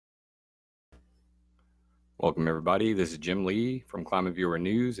Welcome, everybody. This is Jim Lee from Climate Viewer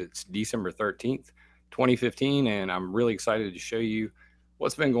News. It's December 13th, 2015, and I'm really excited to show you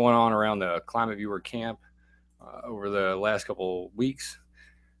what's been going on around the Climate Viewer camp over the last couple weeks.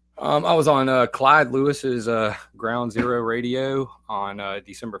 I was on Clyde Lewis's Ground Zero radio on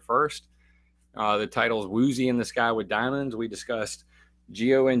December 1st. The title is Woosy in the Sky with Diamonds. We discussed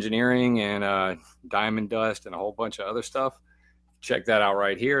geoengineering and diamond dust and a whole bunch of other stuff. Check that out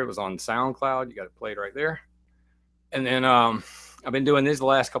right here. It was on SoundCloud. You got it played right there. And then I've been doing this the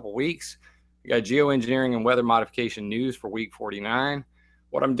last couple of weeks. We got geoengineering and weather modification news for week 49.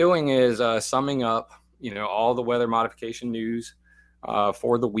 What I'm doing is summing up, all the weather modification news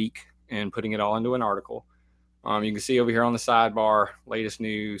for the week and putting it all into an article. You can see over here on the sidebar, latest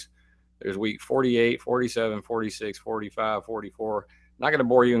news. There's week 48, 47, 46, 45, 44. Not going to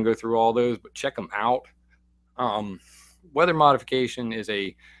bore you and go through all those, but check them out. Weather modification is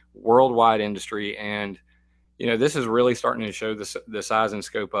a worldwide industry, and this is really starting to show the size and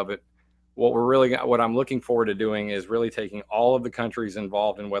scope of it. What I'm looking forward to doing is really taking all of the countries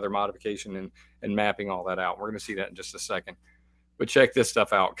involved in weather modification and mapping all that out. We're going to see that in just a second. But check this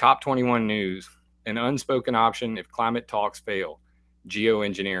stuff out. COP21 news, an unspoken option if climate talks fail,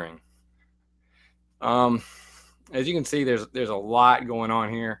 geoengineering. As you can see, there's a lot going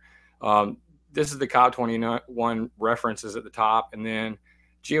on here. This is the COP21 references at the top, and then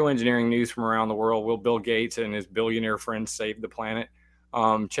geoengineering news from around the world. Will Bill Gates and his billionaire friends save the planet?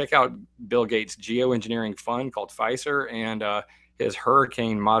 Check out Bill Gates' geoengineering fund called FISER and his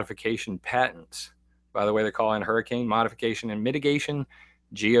hurricane modification patents. By the way, they're calling hurricane modification and mitigation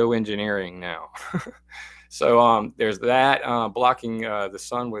geoengineering now. So there's that. Blocking the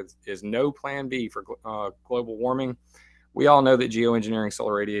sun is no plan B for global warming. We all know that geoengineering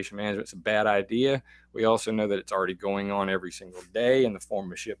solar radiation management is a bad idea. We also know that it's already going on every single day in the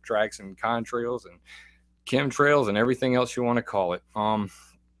form of ship tracks and contrails and chemtrails and everything else you want to call it.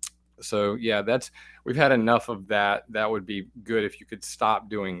 So yeah, we've had enough of that. That would be good if you could stop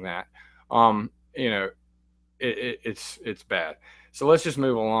doing that. It's bad. So let's just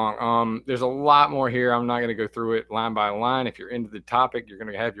move along. There's a lot more here. I'm not going to go through it line by line. If you're into the topic, you're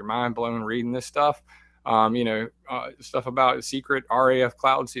going to have your mind blown reading this stuff. Stuff about secret RAF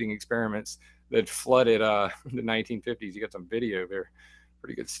cloud seeding experiments that flooded the 1950s. You got some video there,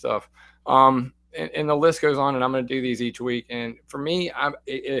 pretty good stuff. And the list goes on, and I'm going to do these each week. And for me,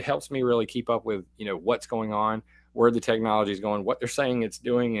 it helps me really keep up with what's going on, where the technology is going, what they're saying it's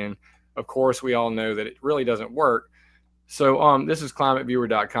doing, and of course, we all know that it really doesn't work. So this is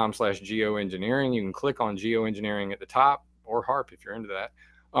climateviewer.com/geoengineering. You can click on geoengineering at the top, or HARP if you're into that.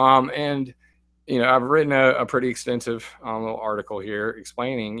 I've written a pretty extensive little article here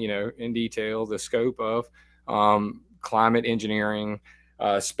explaining, in detail the scope of climate engineering,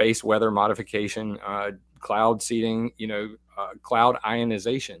 space weather modification, cloud seeding, cloud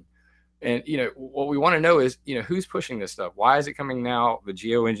ionization. And, what we want to know is, who's pushing this stuff? Why is it coming now? The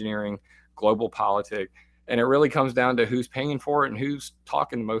geoengineering, global politics. And it really comes down to who's paying for it and who's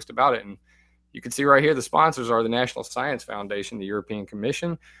talking the most about it. And you can see right here, the sponsors are the National Science Foundation, the European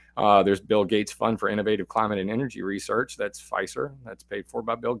Commission. There's Bill Gates Fund for Innovative Climate and Energy Research. That's FISER. That's paid for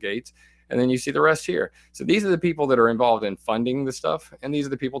by Bill Gates. And then you see the rest here. So these are the people that are involved in funding the stuff. And these are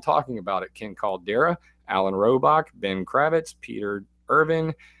the people talking about it. Ken Caldera, Alan Robach, Ben Kravitz, Peter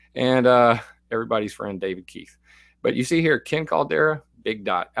Irvin, and everybody's friend David Keith. But you see here, Ken Caldera, big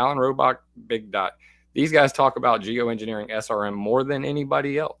dot. Alan Robach, big dot. These guys talk about geoengineering SRM more than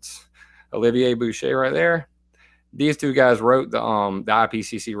anybody else. Olivier Boucher right there. These two guys wrote the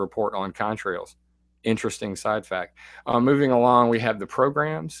IPCC report on contrails. Interesting side fact. Moving along, we have the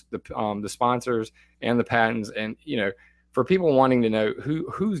programs, the sponsors, and the patents. And for people wanting to know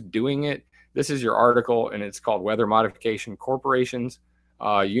who's doing it, this is your article, and it's called Weather Modification Corporations,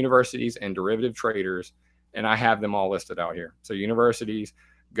 Universities, and Derivative Traders. And I have them all listed out here. So universities,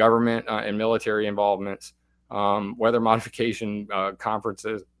 government and military involvements, weather modification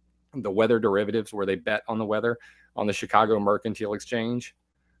conferences, the weather derivatives where they bet on the weather on the Chicago Mercantile Exchange.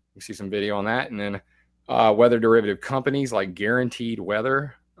 You see some video on that. And then weather derivative companies like Guaranteed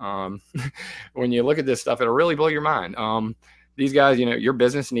Weather. When you look at this stuff, it'll really blow your mind. These guys, your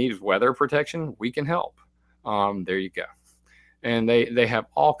business needs weather protection. We can help. There you go. And they have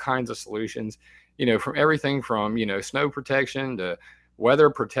all kinds of solutions, from everything from, snow protection to weather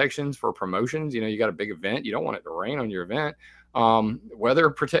protections for promotions. You got a big event. You don't want it to rain on your event. Weather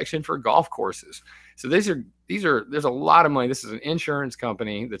protection for golf courses. So there's a lot of money. This is an insurance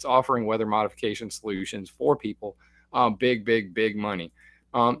company that's offering weather modification solutions for people. Big money.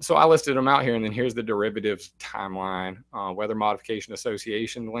 So I listed them out here, and then here's the derivatives timeline, Weather Modification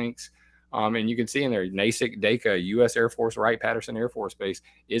Association links. And you can see in there, NASIC DACA, U.S. Air Force Wright-Patterson Air Force Base,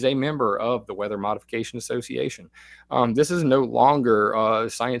 is a member of the Weather Modification Association. This is no longer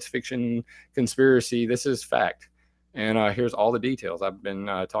science fiction conspiracy. This is fact. And here's all the details. I've been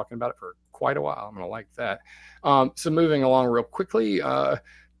talking about it for quite a while. I'm going to like that. So moving along real quickly,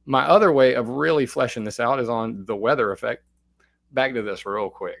 my other way of really fleshing this out is on the weather effect. Back to this real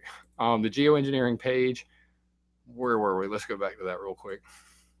quick. The geoengineering page, where were we? Let's go back to that real quick.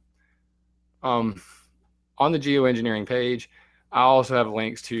 On the geoengineering page, I also have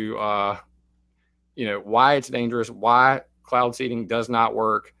links to, why it's dangerous, why cloud seeding does not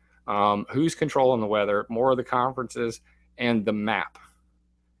work, who's controlling the weather, more of the conferences, and the map.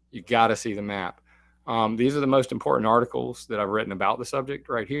 You got to see the map. These are the most important articles that I've written about the subject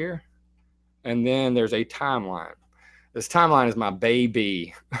right here. And then there's a timeline. This timeline is my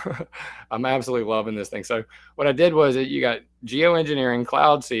baby. I'm absolutely loving this thing. So what I did was you got geoengineering,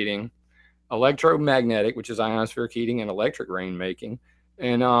 cloud seeding, electromagnetic, which is ionospheric heating and electric rainmaking.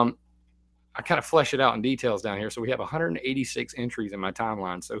 And I kind of flesh it out in details down here. So we have 186 entries in my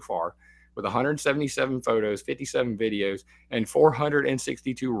timeline so far, with 177 photos, 57 videos, and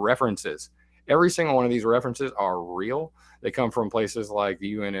 462 references. Every single one of these references are real. They come from places like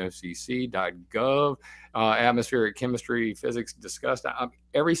the UNFCCC.gov, atmospheric chemistry, physics discussed.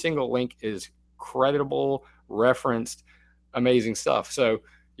 Every single link is creditable, referenced, amazing stuff. So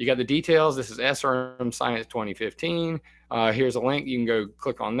you got the details. This is SRM Science 2015. Here's a link. You can go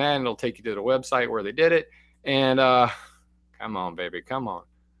click on that, and it'll take you to the website where they did it. And come on, baby, come on.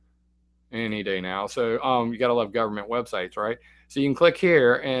 Any day now. So you got to love government websites, right? So you can click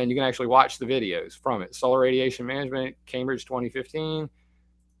here, and you can actually watch the videos from it. Solar Radiation Management, Cambridge 2015.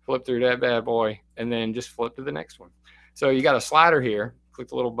 Flip through that bad boy, and then just flip to the next one. So you got a slider here. Click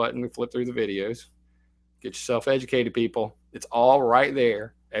the little button and flip through the videos. Get yourself educated, people. It's all right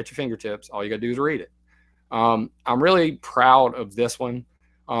there at your fingertips. All you got to do is read it. I'm really proud of this one.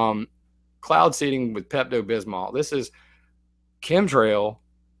 Cloud seeding with Pepto-Bismol. This is chemtrail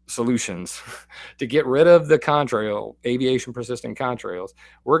solutions to get rid of the contrail, aviation persistent contrails.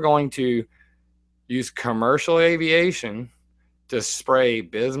 We're going to use commercial aviation to spray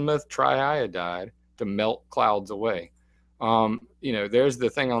bismuth triiodide to melt clouds away. There's the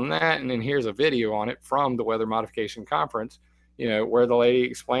thing on that, and then here's a video on it from the Weather Modification Conference, where the lady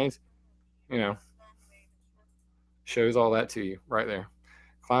explains, shows all that to you right there.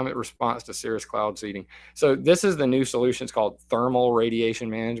 Climate response to cirrus cloud seeding. So this is the new solution. It's called thermal radiation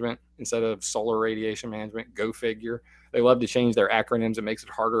management instead of solar radiation management. Go figure. They love to change their acronyms. It makes it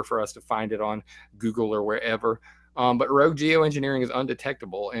harder for us to find it on Google or wherever. But rogue geoengineering is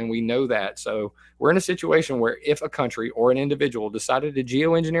undetectable, and we know that. So we're in a situation where if a country or an individual decided to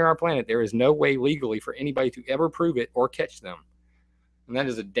geoengineer our planet, there is no way legally for anybody to ever prove it or catch them. And that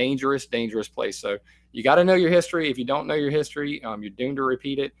is a dangerous, dangerous place. So you got to know your history. If you don't know your history, you're doomed to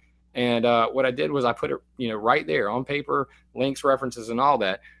repeat it. And what I did was I put it, right there on paper, links, references, and all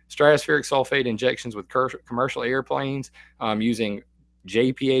that. Stratospheric sulfate injections with commercial airplanes using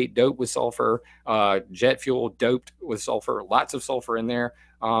JP8 doped with sulfur, jet fuel doped with sulfur, lots of sulfur in there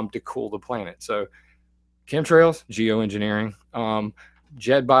to cool the planet. So chemtrails, geoengineering,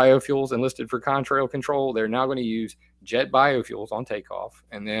 jet biofuels enlisted for contrail control. They're now going to use jet biofuels on takeoff,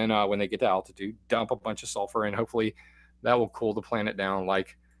 and then when they get to altitude, dump a bunch of sulfur in. Hopefully that will cool the planet down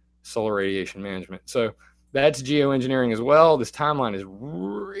like solar radiation management. So that's geoengineering as well. This timeline is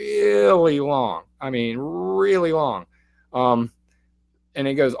really long. I mean, really long. And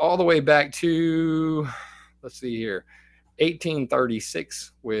it goes all the way back to, let's see here,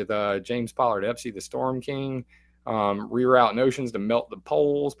 1836 with James Pollard Epstein, the Storm King. Reroute oceans to melt the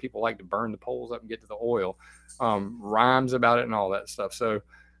poles. People like to burn the poles up and get to the oil. Rhymes about it and all that stuff. So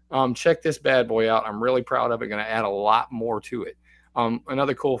check this bad boy out. I'm really proud of it. Going to add a lot more to it.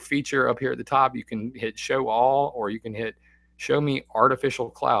 Another cool feature up here at the top, you can hit show all, or you can hit show me artificial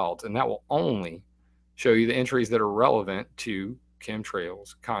clouds, and that will only show you the entries that are relevant to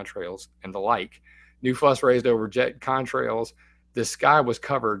chemtrails, contrails, and the like. New fuss raised over jet contrails. The sky was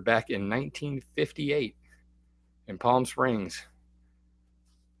covered back in 1958 in Palm Springs.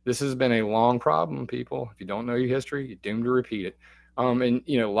 This has been a long problem, people. If you don't know your history, you're doomed to repeat it. And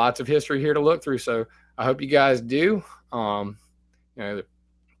lots of history here to look through. So I hope you guys do. Tons and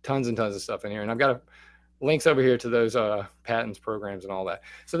tons of stuff in here, and I've got links over here to those patents, programs, and all that.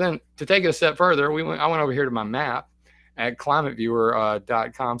 So then, to take it a step further, I went over here to my map at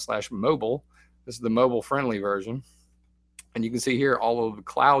climateviewer.com/mobile. This is the mobile-friendly version, and you can see here all of the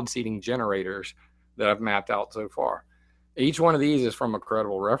cloud seeding generators that I've mapped out so far. Each one of these is from a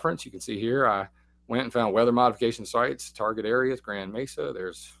credible reference. You can see here I went and found weather modification sites, target areas, Grand Mesa.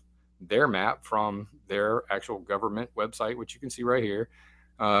 There's their map from their actual government website, which you can see right here,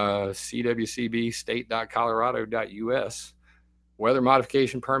 cwcbstate.colorado.us, weather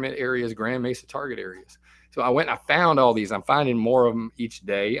modification permit areas, Grand Mesa target areas. So I went and I found all these. I'm finding more of them each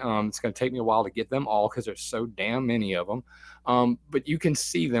day. It's going to take me a while to get them all because there's so damn many of them. But you can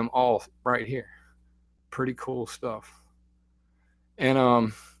see them all right here. Pretty cool stuff. And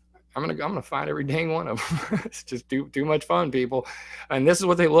I'm gonna find every dang one of them. It's just too much fun, people. And this is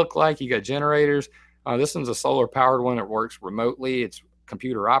what they look like. You got generators. This one's a solar powered one that works remotely. It's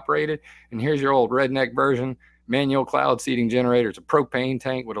computer operated. And here's your old redneck version. Manual cloud seeding generator. It's a propane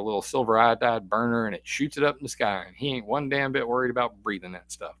tank with a little silver iodide burner, and it shoots it up in the sky. And he ain't one damn bit worried about breathing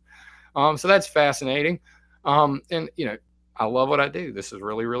that stuff. So that's fascinating. And I love what I do. This is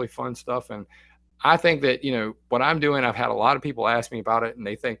really, really fun stuff. And I think that, what I'm doing, I've had a lot of people ask me about it, and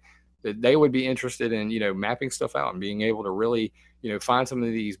they think that they would be interested in, mapping stuff out and being able to really, find some of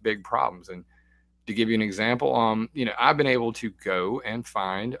these big problems. And to give you an example, I've been able to go and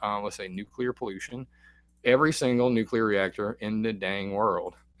find, let's say, nuclear pollution, every single nuclear reactor in the dang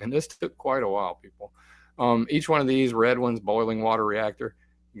world. And this took quite a while, people. Each one of these red ones, boiling water reactor,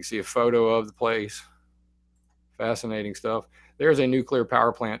 you can see a photo of the place. Fascinating stuff. There's a nuclear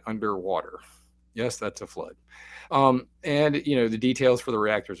power plant underwater. Yes, that's a flood. And the details for the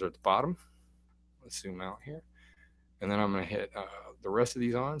reactors are at the bottom. Let's zoom out here. And then I'm going to hit the rest of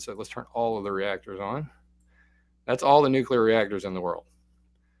these on. So let's turn all of the reactors on. That's all the nuclear reactors in the world.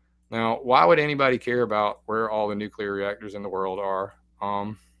 Now, why would anybody care about where all the nuclear reactors in the world are?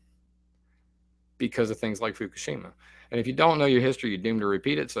 Because of things like Fukushima. And if you don't know your history, you're doomed to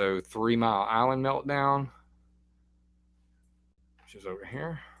repeat it. So 3 Mile Island meltdown, which is over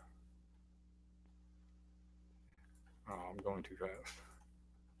here. Oh, I'm going too fast.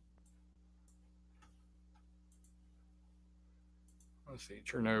 Let's see,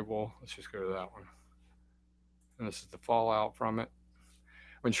 Chernobyl. Let's just go to that one. And this is the fallout from it.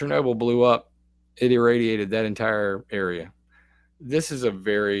 When Chernobyl blew up, it irradiated that entire area. This is a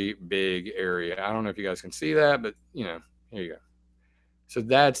very big area. I don't know if you guys can see that, but here you go. So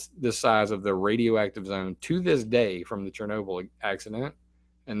that's the size of the radioactive zone to this day from the Chernobyl accident.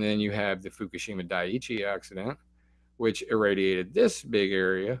 And then you have the Fukushima Daiichi accident, which irradiated this big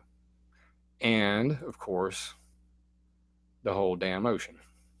area. And of course, the whole damn ocean.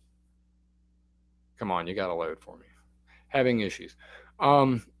 Come on, you got to load for me. Having issues.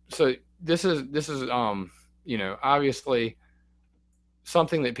 So this is obviously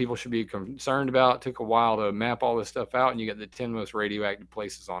something that people should be concerned about. It took a while to map all this stuff out, and you get the 10 most radioactive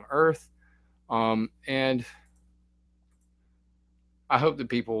places on Earth. And I hope that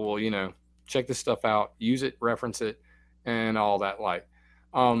people will, check this stuff out, use it, reference it, and all that like.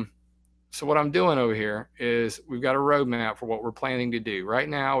 So what I'm doing over here is we've got a roadmap for what we're planning to do. Right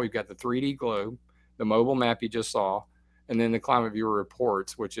now, we've got the 3D globe, the mobile map you just saw, and then the Climate Viewer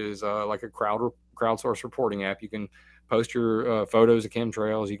Reports, which is like a crowdsourced reporting app. You can post your photos of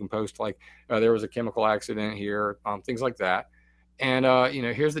chemtrails. You can post there was a chemical accident here, things like that. And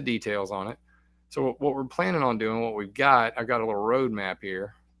here's the details on it. So what we're planning on doing, what we've got, I've got a little roadmap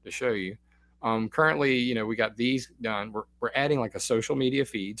here to show you. Currently, we got these done. We're adding like a social media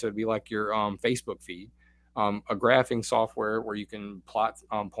feed, so it'd be like your Facebook feed, a graphing software where you can plot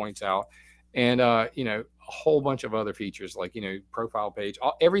points out, and a whole bunch of other features like profile page,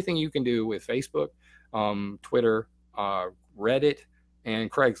 everything you can do with Facebook, Twitter, Reddit,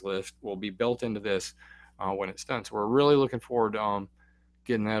 and Craigslist will be built into this when it's done. So we're really looking forward to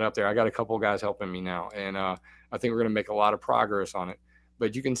getting that up there. I got a couple of guys helping me now, and I think we're going to make a lot of progress on it.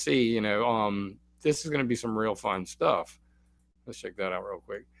 But you can see, this is going to be some real fun stuff. Let's check that out real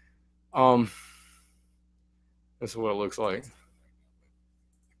quick. This is what it looks like.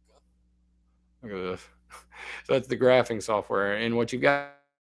 Look at this. So that's the graphing software. And what you got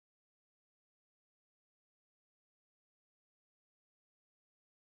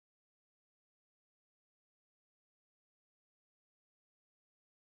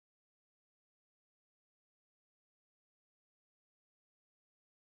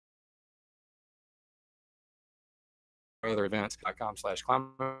other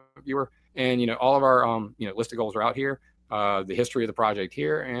events.com/climate viewer. And, all of our, list of goals are out here, the history of the project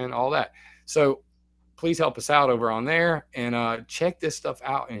here and all that. So please help us out over on there and check this stuff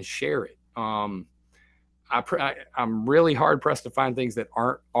out and share it. I'm really hard pressed to find things that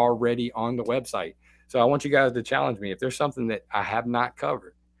aren't already on the website. So I want you guys to challenge me. If there's something that I have not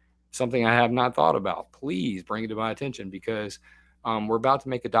covered, something I have not thought about, please bring it to my attention because we're about to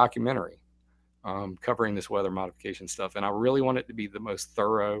make a documentary covering this weather modification stuff. And I really want it to be the most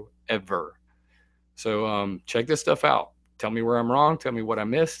thorough ever. So check this stuff out. Tell me where I'm wrong. Tell me what I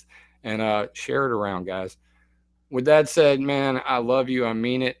missed. and share it around, guys. With that said, man, I love you. I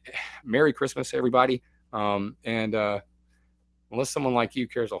mean it. Merry Christmas, everybody. And unless someone like you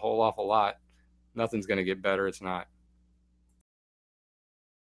cares a whole awful lot, nothing's going to get better. It's not.